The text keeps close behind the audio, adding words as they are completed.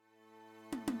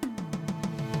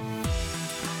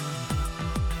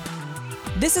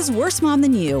This is Worse Mom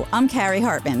Than You. I'm Carrie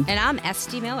Hartman. And I'm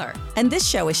Esty Miller. And this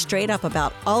show is straight up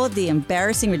about all of the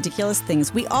embarrassing, ridiculous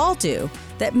things we all do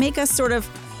that make us sort of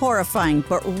horrifying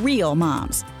but real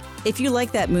moms. If you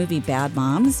like that movie Bad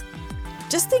Moms,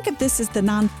 just think of this as the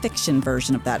nonfiction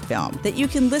version of that film that you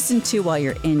can listen to while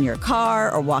you're in your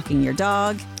car or walking your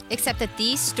dog. Except that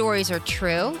these stories are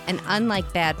true, and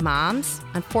unlike Bad Moms,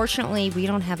 unfortunately, we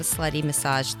don't have a slutty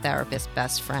massage therapist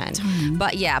best friend.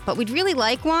 But we'd really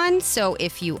like one, so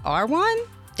if you are one,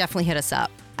 definitely hit us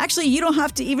up. Actually, you don't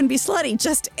have to even be slutty.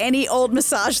 Just any old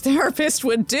massage therapist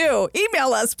would do.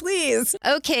 Email us, please.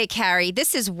 Okay, Carrie,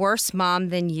 this is Worse Mom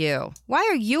Than You. Why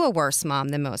are you a worse mom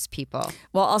than most people?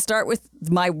 Well, I'll start with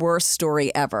my worst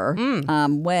story ever.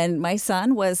 When my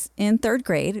son was in third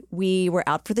grade, we were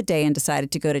out for the day and decided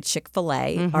to go to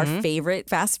Chick-fil-A, our favorite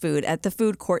fast food, at the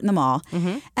food court in the mall.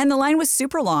 And the line was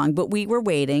super long, but we were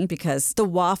waiting because the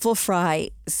waffle fry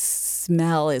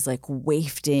smell is like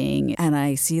wafting, and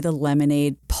I see the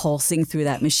lemonade pulsing through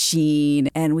that machine,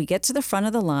 and we get to the front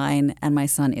of the line and my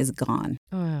son is gone.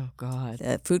 Oh, God.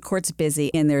 The food court's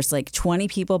busy and there's like 20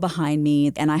 people behind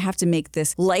me and I have to make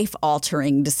this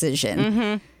life-altering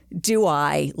decision. Do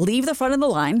I leave the front of the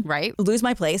line, Right. lose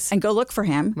my place, and go look for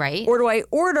him? Right. Or do I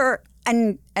order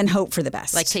and hope for the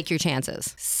best? Like, take your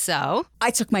chances. So?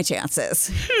 I took my chances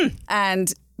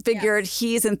and figured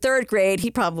he's in third grade.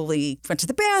 He probably went to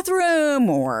the bathroom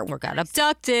or Got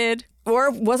abducted.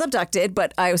 was abducted,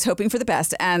 but I was hoping for the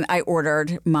best. And I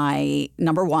ordered my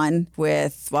number one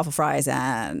with waffle fries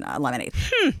and lemonade.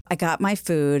 I got my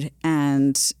food,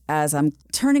 and as I'm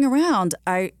turning around,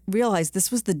 I realized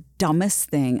this was the dumbest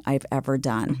thing I've ever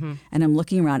done. And I'm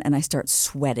looking around and I start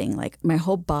sweating. Like my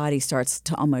whole body starts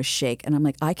to almost shake. And I'm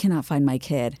like, I cannot find my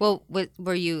kid. Well,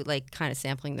 were you, like, kind of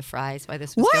sampling the fries while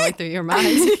this was going through your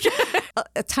mind?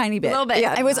 A tiny bit. A little bit.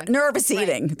 Yeah, I was nervous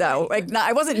eating, though. Like,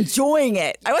 I wasn't enjoying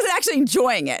it. I wasn't actually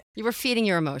enjoying it. You were feeding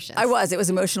your emotions. I was. It was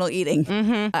emotional eating.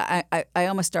 I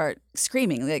almost start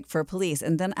screaming like for police.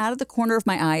 And then out of the corner of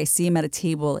my eye, I see him at a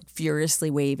table like,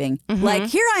 furiously waving. Like,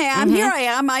 here I am, here I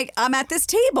am. I'm at this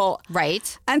table.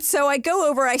 Right. And so I go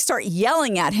over, I start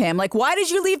yelling at him. Like, why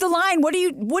did you leave the line? What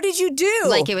did you do?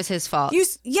 Like it was his fault.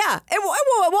 It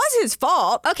was his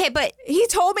fault. Okay, but... He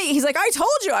told me, he's like, I told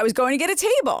you I was going to get a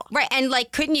table. Right, and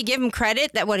like, couldn't you give him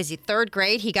credit that, what is he, third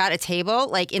grade, he got a table,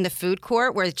 like, in the food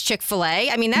court where it's Chick-fil-A?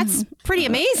 I mean, that's pretty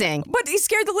amazing. But he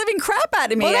scared the living crap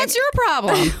out of me. Well, that's your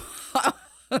problem.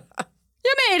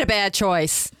 You made a bad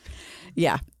choice.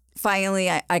 Yeah. Finally,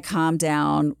 I calmed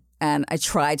down and I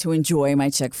tried to enjoy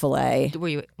my Chick-fil-A. Were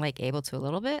you, like, able to a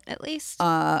little bit, at least?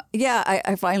 Yeah,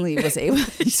 I finally was able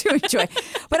to enjoy.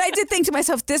 But I did think to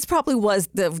myself, this probably was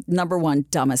the number one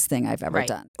dumbest thing I've ever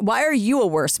done. Why are you a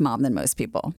worse mom than most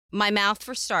people? My mouth,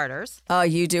 for starters. Oh,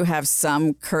 you do have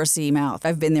some cursy mouth.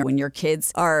 I've been there when your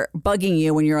kids are bugging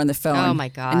you when you're on the phone. Oh, my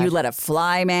God. And you let it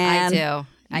fly, man. I do.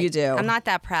 You do. I'm not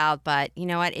that proud, but you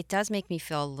know what? It does make me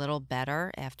feel a little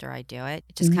better after I do it.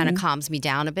 It just kind of calms me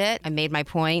down a bit. I made my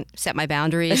point, set my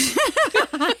boundaries.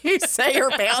 You set your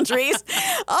boundaries.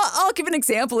 I'll give an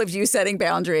example of you setting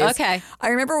boundaries. Okay. I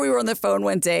remember we were on the phone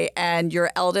one day and your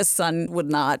eldest son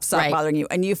would not stop bothering you.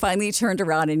 And you finally turned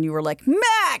around and you were like,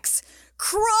 Max,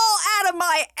 crawl out of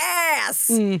my ass.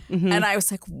 And I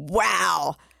was like,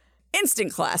 wow.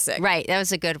 Instant classic. Right. That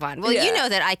was a good one. Well, you know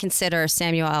that I consider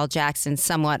Samuel L. Jackson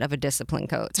somewhat of a discipline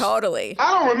coach. Totally.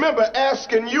 I don't remember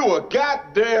asking you a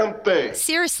goddamn thing.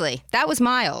 Seriously, that was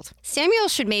mild. Samuel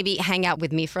should maybe hang out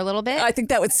with me for a little bit. I think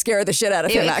that would scare the shit out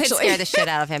of him, It actually. could scare the shit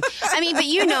out of him. I mean, but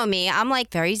you know me. I'm like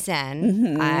very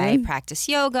zen. I practice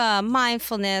yoga,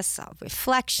 mindfulness,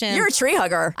 reflection. You're a tree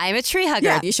hugger. I'm a tree hugger.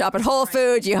 Yeah, you shop at Whole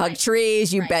Foods, you hug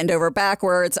trees, you bend over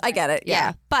backwards. I get it.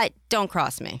 Yeah, but don't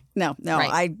cross me. No,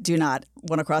 I do not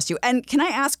want to cross you. And can I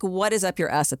ask, what is up your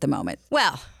ass at the moment?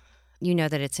 Well, you know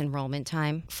that it's enrollment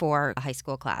time for high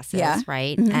school classes,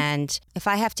 right? Mm-hmm. And if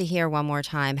I have to hear one more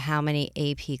time how many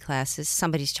AP classes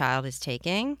somebody's child is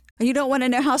taking, You don't want to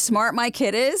know how smart my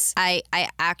kid is? I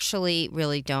actually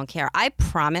really don't care. I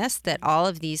promise that all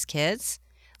of these kids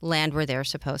land where they're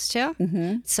supposed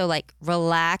to. So, like,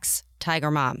 relax,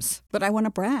 Tiger Moms. But I want to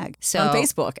brag on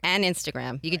Facebook. And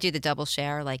Instagram. You could do the double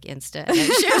share, like Insta. And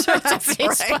then share on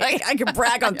Facebook. Right. I can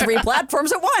brag on 3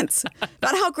 platforms at once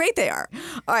about how great they are.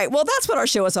 All right. Well, that's what our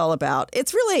show is all about.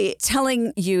 It's really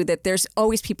telling you that there's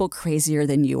always people crazier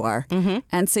than you are.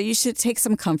 And so you should take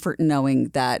some comfort in knowing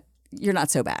that you're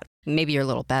not so bad. Maybe you're a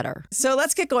little better. So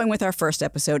let's get going with our first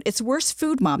episode. It's Worse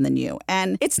Food Mom Than You.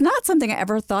 And it's not something I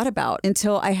ever thought about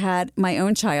until I had my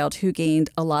own child who gained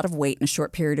a lot of weight in a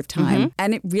short period of time.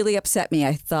 And it really upset me.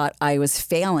 I thought I was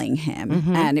failing him.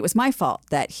 And it was my fault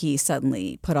that he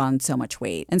suddenly put on so much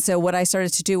weight. And so what I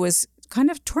started to do was kind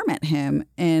of torment him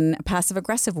in a passive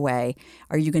aggressive way.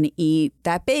 Are you going to eat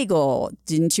that bagel?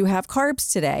 Didn't you have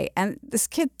carbs today? And this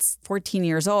kid's 14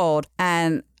 years old,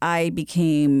 and I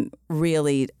became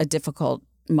really a difficult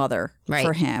mother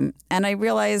for him. And I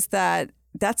realized that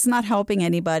that's not helping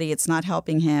anybody. It's not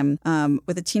helping him.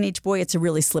 With a teenage boy, it's a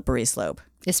really slippery slope.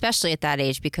 Especially at that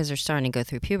age because they're starting to go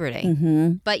through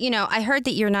puberty. But, I heard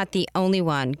that you're not the only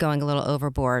one going a little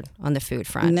overboard on the food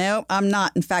front. No, I'm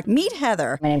not. In fact, meet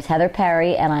Heather. My name's Heather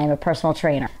Perry, and I'm a personal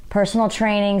trainer. Personal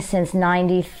training since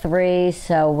 93,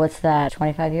 so what's that,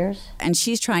 25 years? And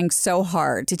she's trying so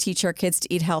hard to teach her kids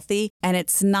to eat healthy, and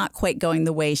it's not quite going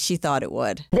the way she thought it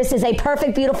would. This is a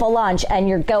perfect, beautiful lunch, and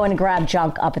you're going to grab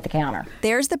junk up at the counter.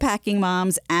 There's the packing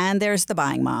moms, and there's the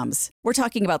buying moms. We're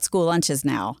talking about school lunches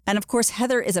now. And of course,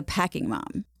 Heather is a packing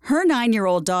mom. Her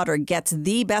 9-year-old daughter gets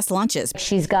the best lunches.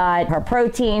 She's got her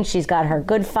protein, she's got her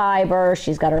good fiber,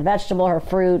 she's got her vegetable, her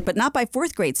fruit. But not by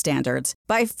 4th grade standards.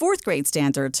 By 4th grade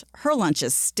standards, her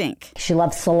lunches stink. She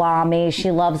loves salami,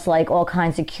 she loves all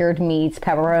kinds of cured meats,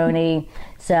 pepperoni,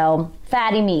 so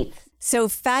fatty meats. So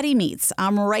fatty meats,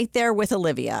 I'm right there with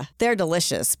Olivia. They're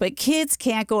delicious, but kids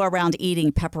can't go around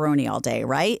eating pepperoni all day,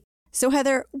 right? So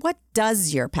Heather, what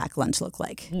does your packed lunch look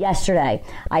like? Yesterday,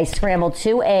 I scrambled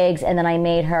 2 eggs and then I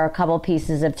made her a couple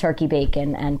pieces of turkey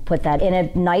bacon and put that in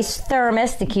a nice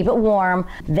thermos to keep it warm.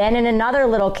 Then in another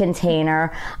little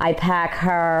container, I pack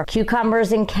her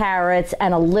cucumbers and carrots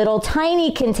and a little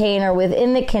tiny container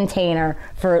within the container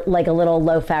for a little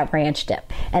low-fat ranch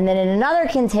dip. And then in another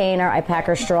container, I pack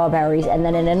her strawberries. And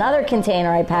then in another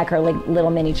container, I pack her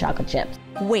little mini chocolate chips.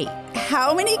 Wait,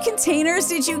 how many containers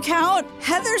did you count?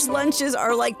 Heather's lunches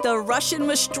are like the Russian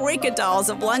Mastroika dolls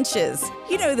of lunches.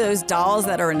 You know those dolls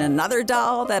that are in another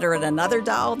doll, that are in another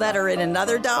doll, that are in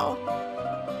another doll?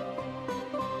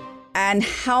 And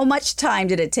how much time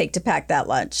did it take to pack that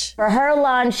lunch? For her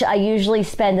lunch, I usually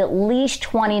spend at least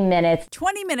 20 minutes.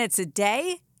 20 minutes a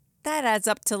day? That adds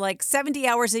up to 70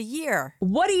 hours a year.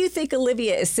 What do you think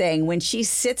Olivia is saying when she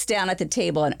sits down at the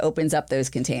table and opens up those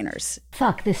containers?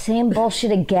 Fuck, the same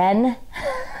bullshit again?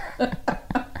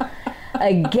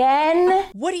 Again?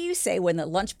 What do you say when the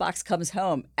lunchbox comes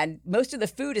home and most of the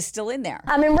food is still in there?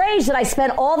 I'm enraged that I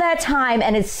spent all that time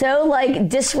and it's so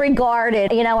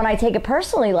disregarded. And I take it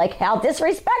personally, how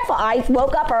disrespectful. I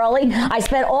woke up early. I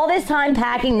spent all this time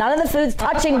packing. None of the food's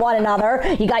touching one another.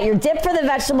 You got your dip for the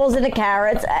vegetables and the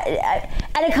carrots.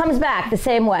 And it comes back the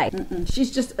same way.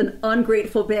 She's just an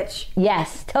ungrateful bitch.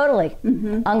 Yes, totally.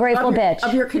 Ungrateful bitch.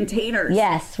 Of your containers.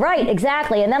 Yes, right,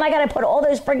 exactly. And then I got to put all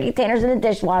those freaking containers in the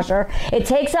dishwasher. It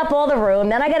takes up all the room.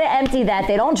 Then I got to empty that.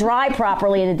 They don't dry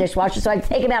properly in the dishwasher, so I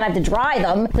take them out. I have to dry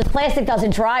them because plastic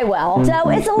doesn't dry well. So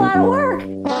it's a lot of work.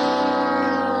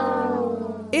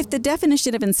 If the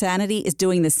definition of insanity is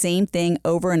doing the same thing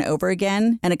over and over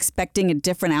again and expecting a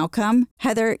different outcome,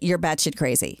 Heather, you're batshit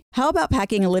crazy. How about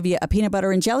packing Olivia a peanut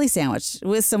butter and jelly sandwich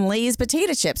with some Lay's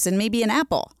potato chips and maybe an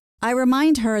apple? I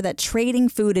remind her that trading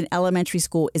food in elementary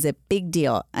school is a big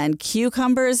deal, and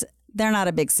cucumbers, they're not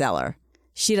a big seller.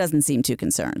 She doesn't seem too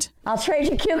concerned. I'll trade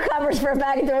you cucumbers for a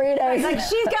bag of Doritos.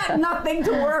 She's got nothing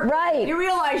to work. Right. You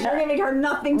realize you're giving her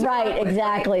nothing to work. Right,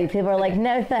 exactly. People are like,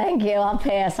 no, thank you. I'll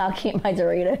pass. I'll keep my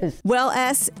Doritos. Well,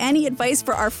 S, any advice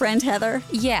for our friend Heather?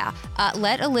 Yeah.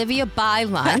 Let Olivia buy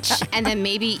lunch and then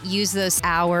maybe use those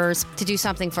hours to do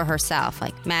something for herself,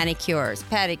 like manicures,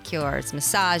 pedicures,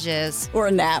 massages. Or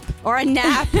a nap. Or a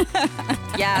nap.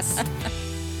 Yes.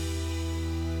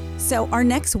 So our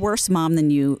next Worse Mom Than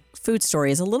You food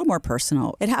story is a little more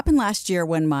personal. It happened last year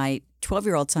when my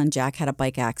 12-year-old son, Jack, had a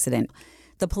bike accident.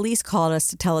 The police called us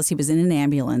to tell us he was in an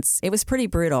ambulance. It was pretty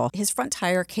brutal. His front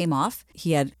tire came off.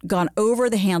 He had gone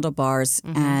over the handlebars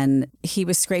and he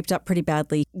was scraped up pretty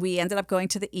badly. We ended up going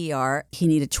to the ER. He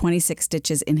needed 26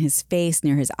 stitches in his face,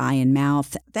 near his eye and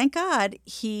mouth. Thank God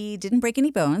he didn't break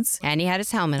any bones. And he had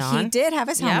his helmet on. He did have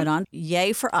his helmet on.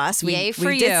 Yay for us. Yay for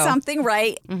we you. did something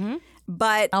right.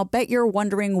 But I'll bet you're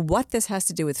wondering what this has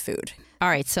to do with food. All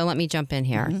right, so let me jump in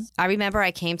here. I remember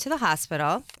I came to the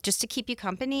hospital just to keep you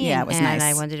company. Yeah, it was nice. And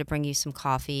I wanted to bring you some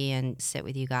coffee and sit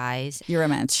with you guys. You're a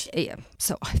mensch. Yeah,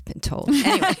 so I've been told.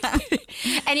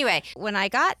 Anyway, when I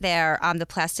got there, the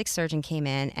plastic surgeon came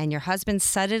in and your husband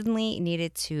suddenly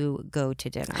needed to go to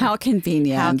dinner. How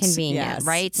convenient. How convenient, Yes.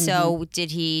 right? So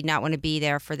did he not want to be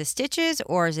there for the stitches,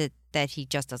 or is it that he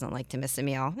just doesn't like to miss a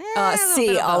meal.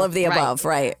 C, all of the above,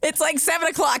 right. It's like 7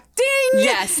 o'clock. Ding!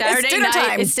 Yeah, Saturday it's dinner night.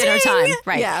 time. It's dinner time.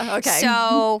 Right. Yeah, okay.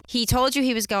 So he told you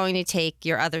he was going to take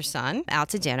your other son out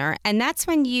to dinner. And that's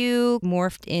when you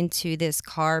morphed into this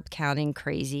carb counting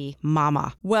crazy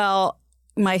mama. Well,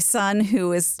 my son,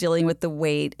 who is dealing with the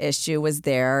weight issue, was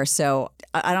there. So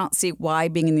I don't see why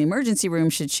being in the emergency room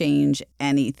should change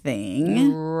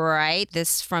anything. Right.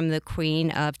 This from the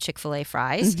queen of Chick-fil-A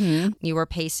fries. You were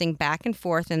pacing back and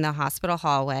forth in the hospital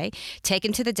hallway. Take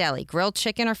him to the deli. Grilled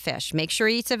chicken or fish. Make sure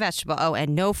he eats a vegetable. Oh,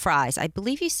 and no fries. I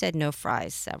believe you said no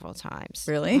fries several times.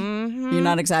 Really? You're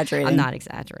not exaggerating. I'm not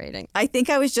exaggerating. I think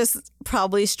I was just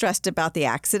probably stressed about the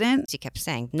accident. She kept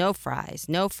saying, no fries,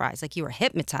 no fries. Like you were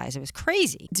hypnotized. It was crazy.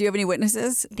 Do you have any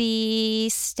witnesses? The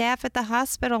staff at the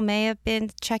hospital may have been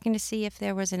checking to see if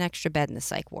there was an extra bed in the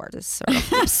psych ward. It's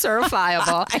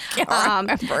certifiable. I can't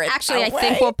remember it Actually, that I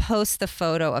think way. we'll post the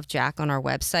photo of Jack on our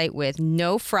website with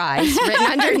no fries written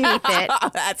underneath it.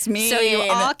 That's me. So you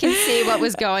all can see what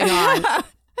was going on.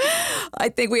 I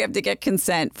think we have to get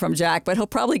consent from Jack, but he'll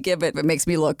probably give it if it makes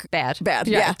me look Bad.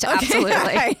 Yeah, okay. Absolutely.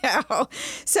 I know.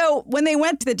 So when they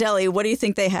went to the deli, what do you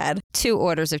think they had? 2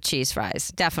 orders of cheese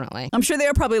fries, definitely. I'm sure they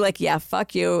were probably like, yeah,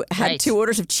 fuck you. Had Right. 2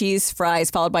 orders of cheese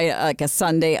fries followed by like a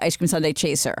sundae, ice cream sundae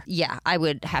chaser. Yeah, I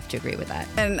would have to agree with that.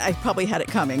 And I probably had it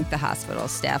coming. The hospital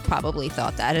staff probably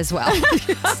thought that as well.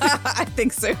 I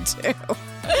think so too.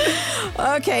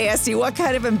 Okay, Esty, what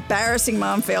kind of embarrassing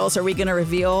mom fails are we going to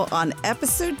reveal on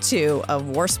episode 2 of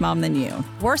Worst Mom Than You?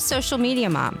 Worst social media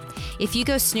mom. If you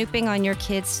go snooping on your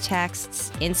kids'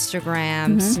 texts,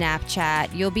 Instagram,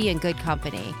 Snapchat, you'll be in good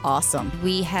company. Awesome.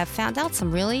 We have found out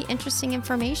some really interesting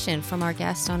information from our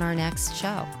guest on our next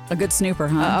show. A good snooper,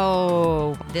 huh?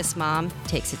 Oh, this mom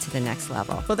takes it to the next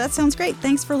level. Well, that sounds great.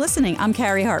 Thanks for listening. I'm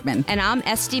Carrie Hartman. And I'm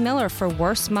Esty Miller for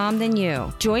Worst Mom Than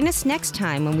You. Join us next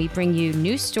time when we bring you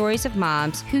new stories of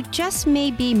moms who just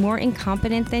may be more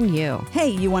incompetent than you. Hey,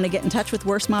 you want to get in touch with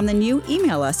Worst Mom Than You?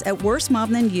 Email us at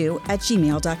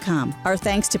worstmomthanyou@gmail.com. Our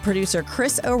thanks to producer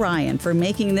Chris Orion for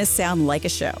making this sound like a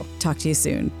show. Talk to you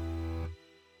soon.